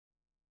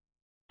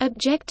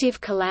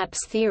Objective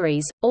collapse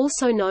theories,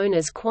 also known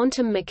as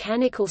quantum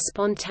mechanical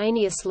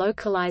spontaneous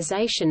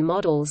localization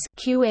models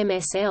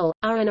 (QMSL),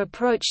 are an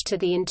approach to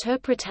the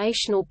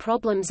interpretational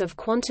problems of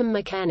quantum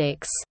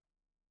mechanics.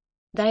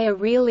 They are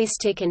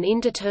realistic and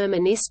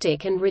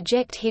indeterministic and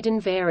reject hidden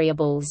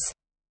variables.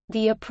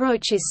 The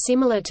approach is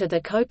similar to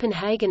the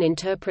Copenhagen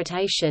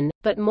interpretation,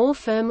 but more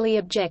firmly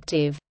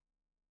objective.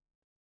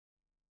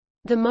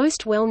 The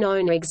most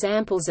well-known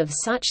examples of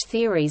such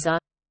theories are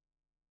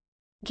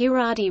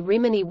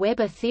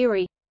Ghirardi-Rimini-Weber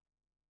theory,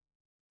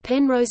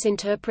 Penrose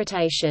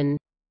interpretation.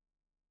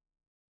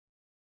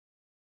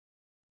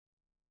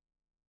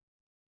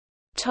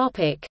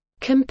 Topic: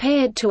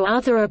 Compared to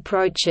other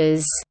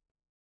approaches.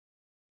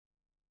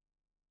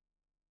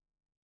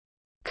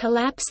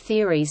 Collapse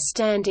theories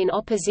stand in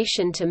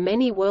opposition to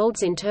many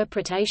worlds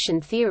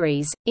interpretation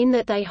theories, in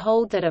that they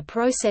hold that a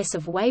process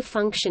of wave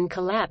function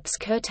collapse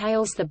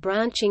curtails the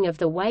branching of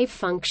the wave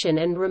function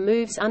and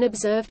removes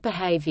unobserved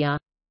behavior.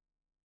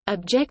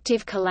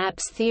 Objective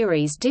collapse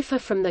theories differ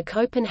from the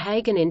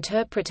Copenhagen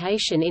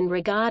interpretation in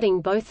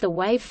regarding both the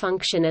wave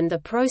function and the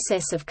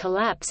process of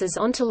collapse as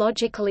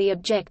ontologically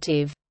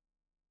objective.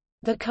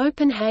 The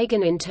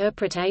Copenhagen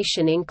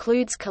interpretation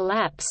includes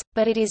collapse,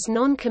 but it is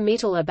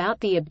non-committal about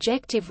the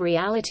objective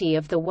reality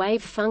of the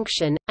wave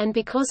function, and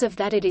because of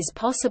that it is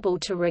possible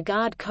to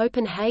regard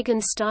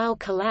Copenhagen-style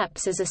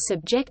collapse as a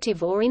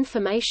subjective or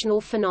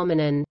informational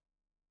phenomenon.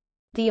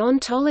 The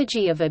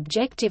ontology of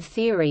objective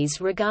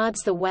theories regards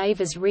the wave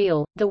as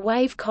real, the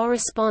wave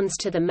corresponds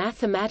to the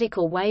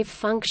mathematical wave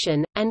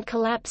function, and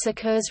collapse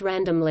occurs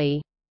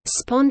randomly,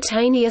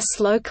 spontaneous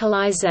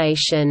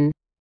localization,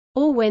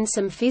 or when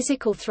some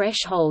physical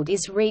threshold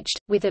is reached,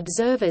 with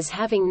observers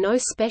having no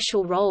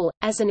special role,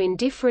 as an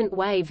indifferent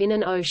wave in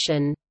an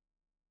ocean.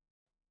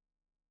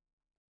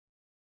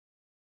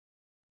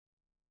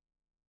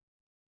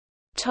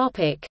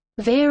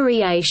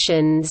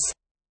 Variations.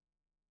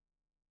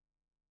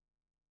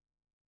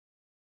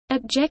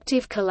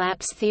 Objective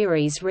collapse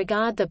theories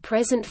regard the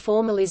present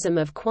formalism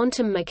of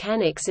quantum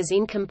mechanics as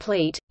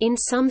incomplete, in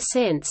some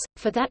sense.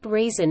 For that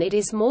reason it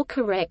is more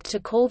correct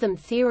to call them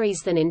theories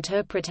than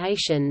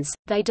interpretations.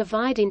 They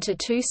divide into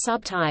two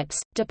subtypes,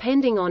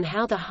 depending on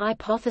how the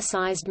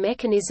hypothesized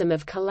mechanism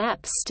of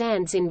collapse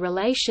stands in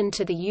relation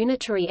to the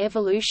unitary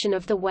evolution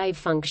of the wave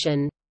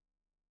function.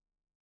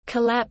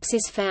 Collapse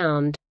is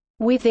found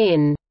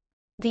within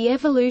the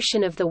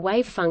evolution of the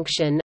wave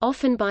function,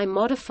 often by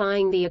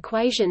modifying the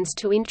equations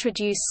to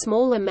introduce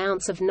small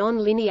amounts of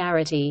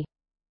non-linearity.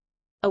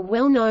 A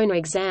well-known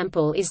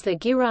example is the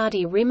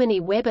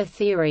Ghirardi-Rimini-Weber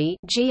theory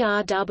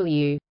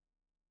 (GRW).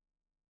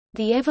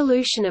 The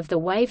evolution of the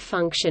wave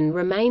function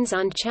remains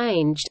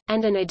unchanged,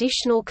 and an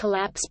additional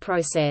collapse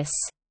process,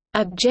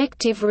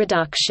 objective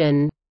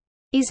reduction,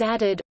 is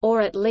added, or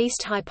at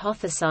least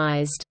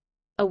hypothesized.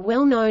 A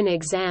well-known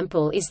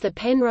example is the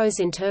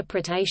Penrose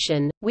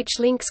interpretation, which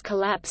links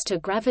collapse to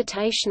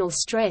gravitational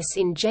stress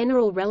in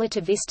general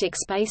relativistic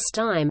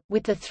spacetime,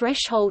 with the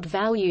threshold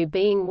value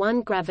being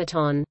 1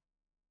 graviton.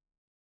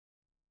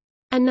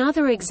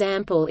 Another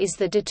example is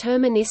the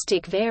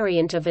deterministic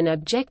variant of an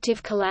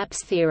objective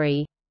collapse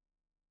theory.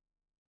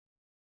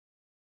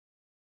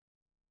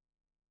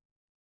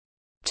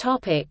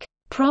 Topic: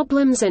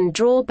 Problems and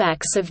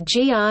drawbacks of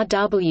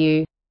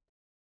GRW.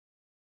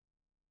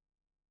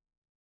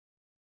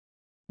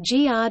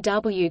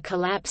 GRW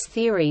collapse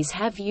theories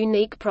have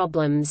unique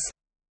problems.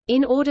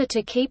 In order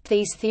to keep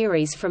these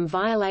theories from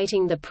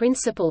violating the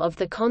principle of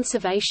the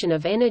conservation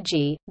of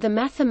energy, the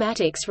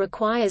mathematics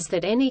requires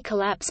that any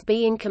collapse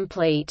be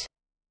incomplete.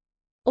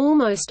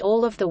 Almost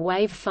all of the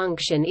wave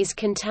function is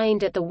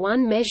contained at the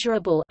one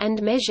measurable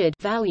and measured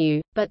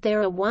value, but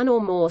there are one or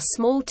more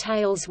small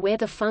tails where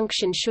the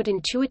function should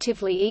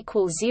intuitively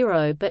equal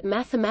zero but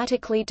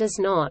mathematically does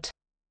not.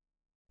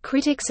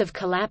 Critics of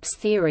collapse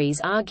theories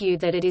argue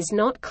that it is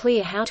not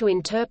clear how to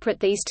interpret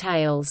these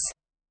tails.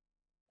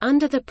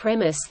 Under the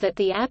premise that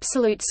the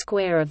absolute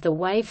square of the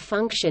wave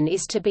function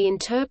is to be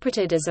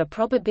interpreted as a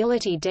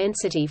probability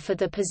density for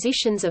the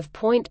positions of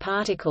point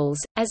particles,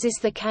 as is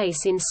the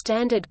case in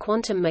standard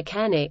quantum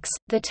mechanics,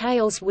 the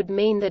tails would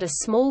mean that a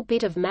small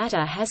bit of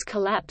matter has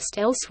collapsed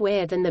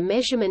elsewhere than the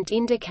measurement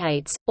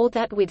indicates, or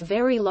that with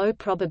very low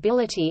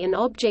probability an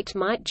object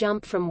might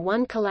jump from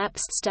one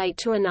collapsed state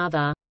to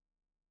another.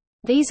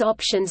 These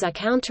options are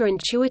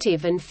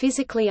counterintuitive and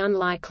physically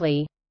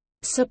unlikely.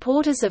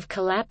 Supporters of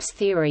collapse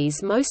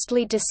theories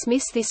mostly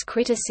dismiss this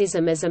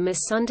criticism as a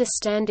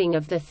misunderstanding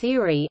of the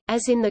theory,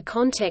 as in the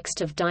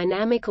context of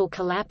dynamical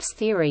collapse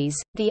theories,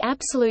 the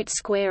absolute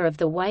square of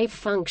the wave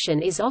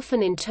function is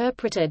often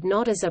interpreted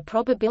not as a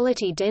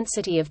probability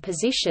density of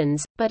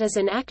positions, but as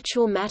an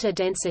actual matter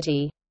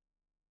density.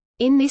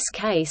 In this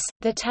case,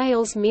 the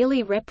tails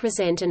merely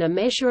represent an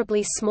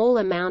immeasurably small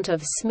amount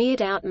of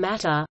smeared-out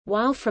matter,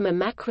 while from a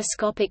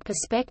macroscopic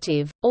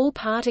perspective, all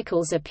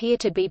particles appear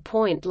to be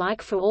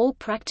point-like for all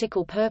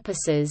practical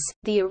purposes.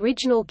 The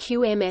original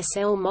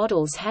QMSL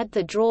models had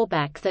the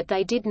drawback that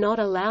they did not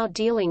allow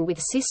dealing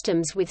with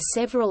systems with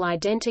several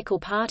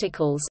identical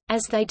particles,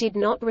 as they did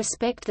not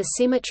respect the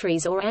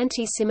symmetries or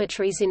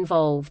antisymmetries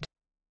involved.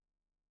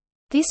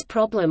 This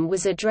problem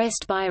was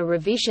addressed by a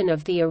revision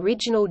of the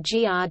original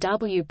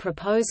GRW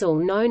proposal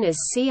known as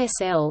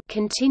CSL,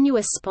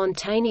 continuous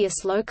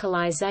spontaneous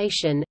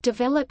localization,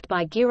 developed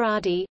by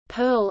Ghirardi,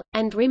 Pearl,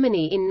 and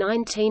Rimini in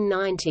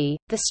 1990.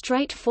 The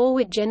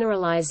straightforward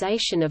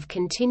generalization of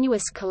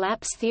continuous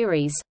collapse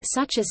theories,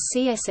 such as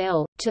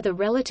CSL, to the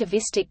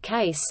relativistic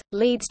case,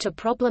 leads to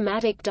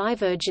problematic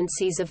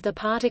divergences of the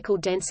particle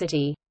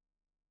density.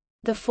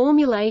 The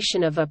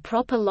formulation of a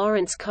proper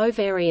Lorentz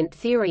covariant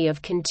theory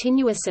of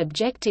continuous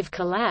objective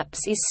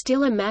collapse is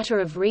still a matter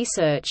of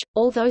research,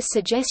 although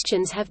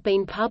suggestions have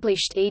been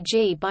published,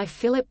 e.g. by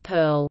Philip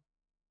Pearl.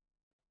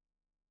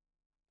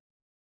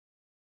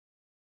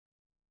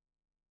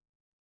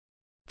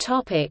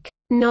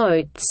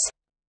 Notes.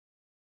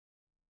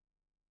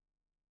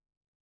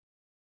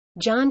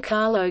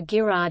 Giancarlo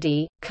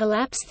Ghirardi,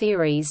 Collapse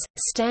Theories,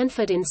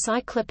 Stanford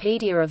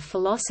Encyclopedia of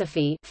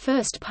Philosophy,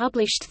 first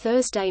published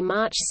Thursday,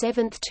 March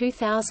 7,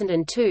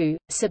 2002,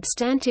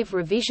 substantive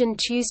revision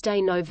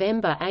Tuesday,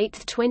 November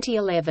 8,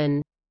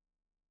 2011.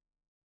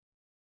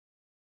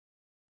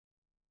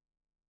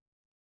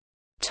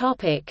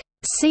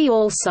 See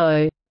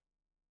also